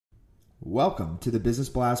Welcome to the Business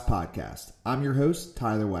Blast Podcast. I'm your host,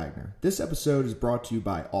 Tyler Wagner. This episode is brought to you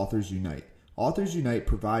by Authors Unite. Authors Unite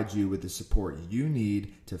provides you with the support you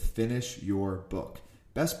need to finish your book.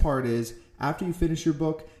 Best part is, after you finish your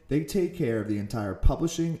book, they take care of the entire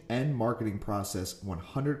publishing and marketing process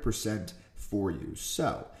 100% for you.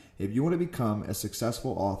 So, if you want to become a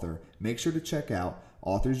successful author, make sure to check out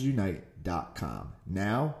authorsunite.com.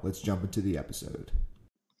 Now, let's jump into the episode.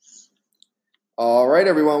 All right,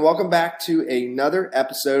 everyone. Welcome back to another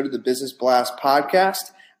episode of the Business Blast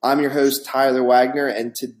Podcast. I'm your host, Tyler Wagner,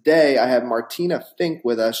 and today I have Martina Fink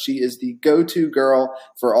with us. She is the go-to girl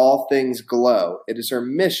for all things glow. It is her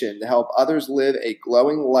mission to help others live a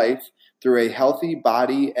glowing life through a healthy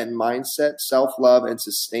body and mindset, self-love, and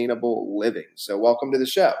sustainable living. So welcome to the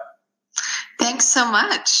show. Thanks so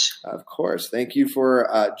much. Of course. Thank you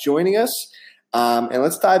for joining us. And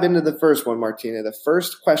let's dive into the first one, Martina. The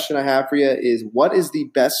first question I have for you is, what is the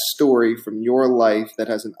best story from your life that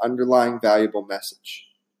has an underlying valuable message?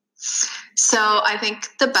 So I think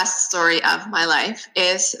the best story of my life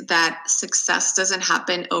is that success doesn't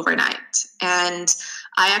happen overnight. And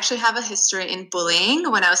I actually have a history in bullying.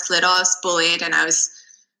 When I was little, I was bullied and I was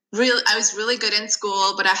really good in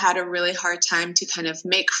school, but I had a really hard time to kind of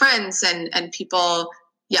make friends and people,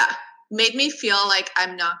 made me feel like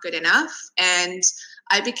I'm not good enough. And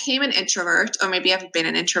I became an introvert, or maybe I've been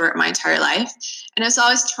an introvert my entire life. And I was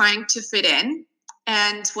always trying to fit in.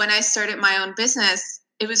 And when I started my own business,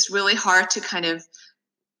 it was really hard to kind of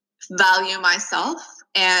value myself.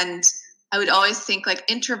 And I would always think like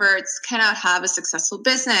introverts cannot have a successful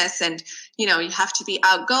business. And, you have to be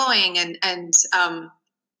outgoing and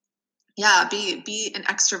be an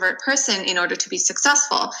extrovert person in order to be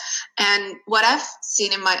successful. And what I've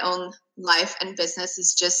seen in my own life and business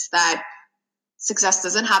is just that success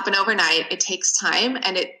doesn't happen overnight. It takes time,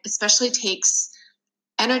 and it especially takes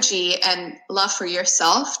energy and love for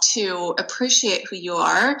yourself to appreciate who you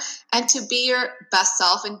are and to be your best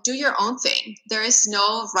self and do your own thing. There is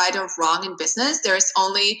no right or wrong in business. There is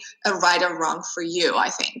only a right or wrong for you, I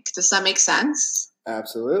think. Does that make sense?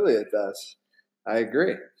 Absolutely, it does. I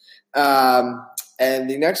agree. And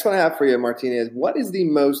the next one I have for you, Martina, is, what is the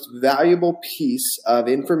most valuable piece of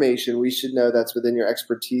information we should know that's within your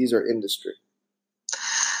expertise or industry?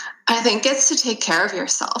 I think it's to take care of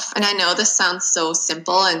yourself. And I know this sounds so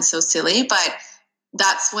simple and so silly, but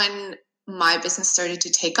that's when my business started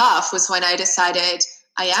to take off, was when I decided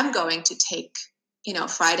I am going to take,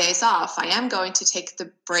 Fridays off. I am going to take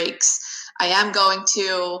the breaks. I am going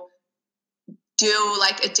to do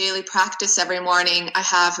like a daily practice every morning. I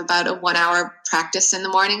have about a 1 hour practice in the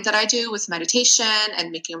morning that I do with meditation and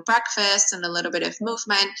making breakfast and a little bit of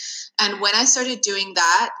movement. And when I started doing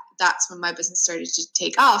that, that's when my business started to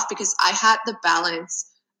take off, because I had the balance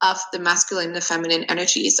of the masculine and the feminine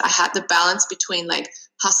energies. I had the balance between like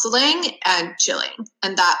hustling and chilling.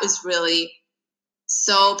 And that was really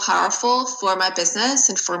so powerful for my business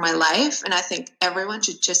and for my life. And I think everyone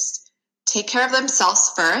should just take care of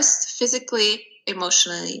themselves first, physically,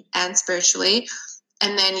 emotionally, and spiritually.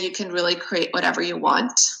 And then you can really create whatever you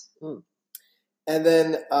want. And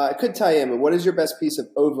then I could tie in, but what is your best piece of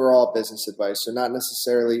overall business advice? So not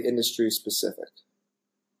necessarily industry specific.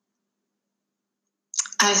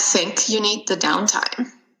 I think you need the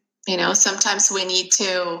downtime. Sometimes we need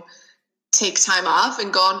to take time off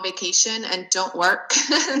and go on vacation and don't work.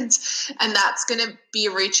 and that's going to be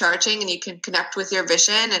recharging, and you can connect with your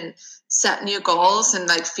vision and set new goals and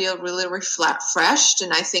like feel really refreshed.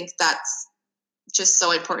 And I think that's just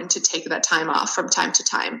so important to take that time off from time to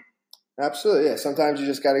time. Absolutely. Yeah. Sometimes you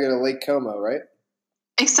just got to go to Lake Como, right?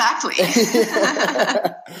 Exactly.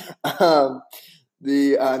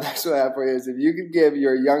 The next one I have for you is, if you could give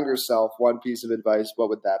your younger self one piece of advice, what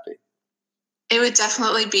would that be? It would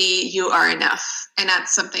definitely be, you are enough. And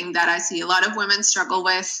that's something that I see a lot of women struggle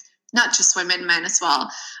with, not just women, men as well.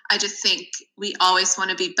 I just think we always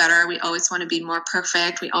want to be better. We always want to be more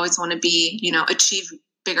perfect. We always want to be, achieve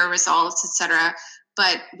bigger results, etc.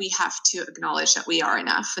 But we have to acknowledge that we are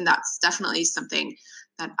enough. And that's definitely something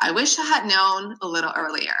that I wish I had known a little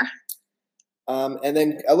earlier. And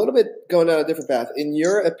then a little bit going down a different path. In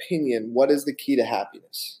your opinion, what is the key to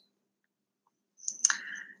happiness?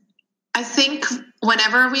 I think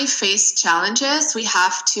whenever we face challenges, we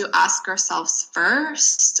have to ask ourselves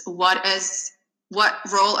first, what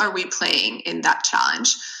role are we playing in that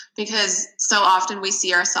challenge? Because so often we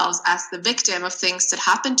see ourselves as the victim of things that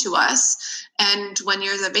happen to us. And when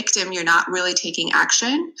you're the victim, you're not really taking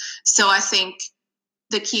action. So I think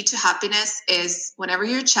the key to happiness is, whenever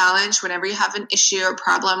you're challenged, whenever you have an issue or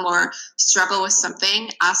problem or struggle with something,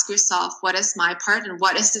 ask yourself, what is my part and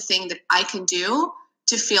what is the thing that I can do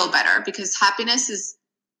to feel better, because happiness is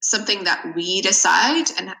something that we decide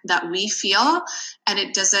and that we feel, and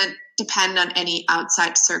it doesn't depend on any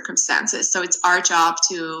outside circumstances. So it's our job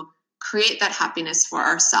to create that happiness for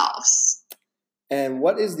ourselves. And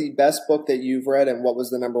what is the best book that you've read, and what was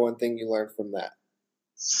the number one thing you learned from that?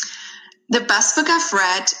 The best book I've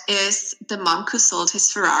read is The Monk Who Sold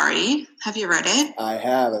His Ferrari. Have you read it? I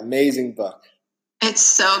have. Amazing book. It's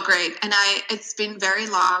so great. And it's been very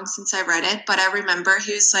long since I read it, but I remember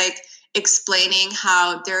he was like explaining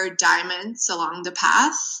how there are diamonds along the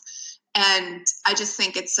path. And I just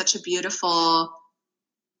think it's such a beautiful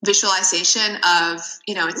visualization of,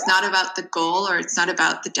 it's not about the goal or it's not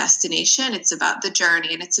about the destination. It's about the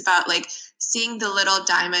journey. And it's about like seeing the little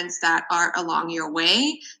diamonds that are along your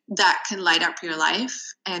way that can light up your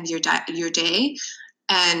life and your day.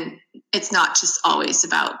 And it's not just always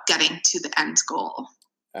about getting to the end goal.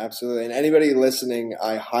 Absolutely. And anybody listening,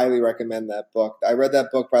 I highly recommend that book. I read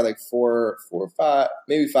that book probably like 4 or 5,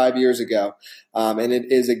 maybe 5 years ago. And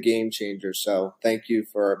it is a game changer. So thank you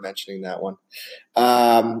for mentioning that one.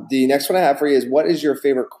 The next one I have for you is, what is your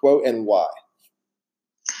favorite quote and why?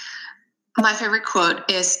 My favorite quote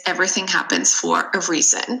is, everything happens for a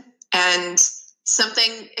reason. And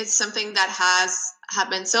it's something that has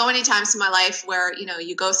happened so many times in my life where,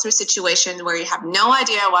 you go through a situation where you have no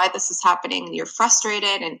idea why this is happening and you're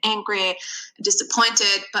frustrated and angry and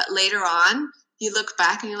disappointed. But later on, you look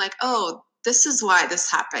back and you're like, oh, this is why this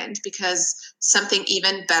happened, because something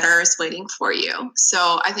even better is waiting for you.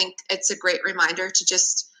 So I think it's a great reminder to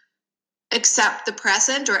just accept the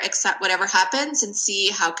present or accept whatever happens and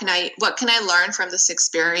see what can I learn from this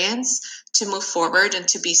experience to move forward and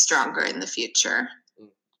to be stronger in the future.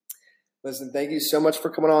 Listen, thank you so much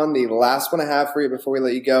for coming on. The last one I have for you before we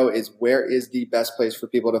let you go is, where is the best place for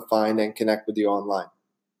people to find and connect with you online?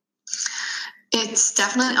 It's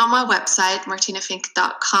definitely on my website,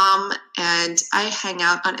 martinafink.com, and I hang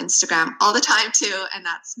out on Instagram all the time too, and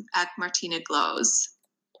that's at Martina Glows.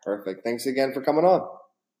 Perfect. Thanks again for coming on.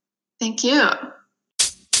 Thank you.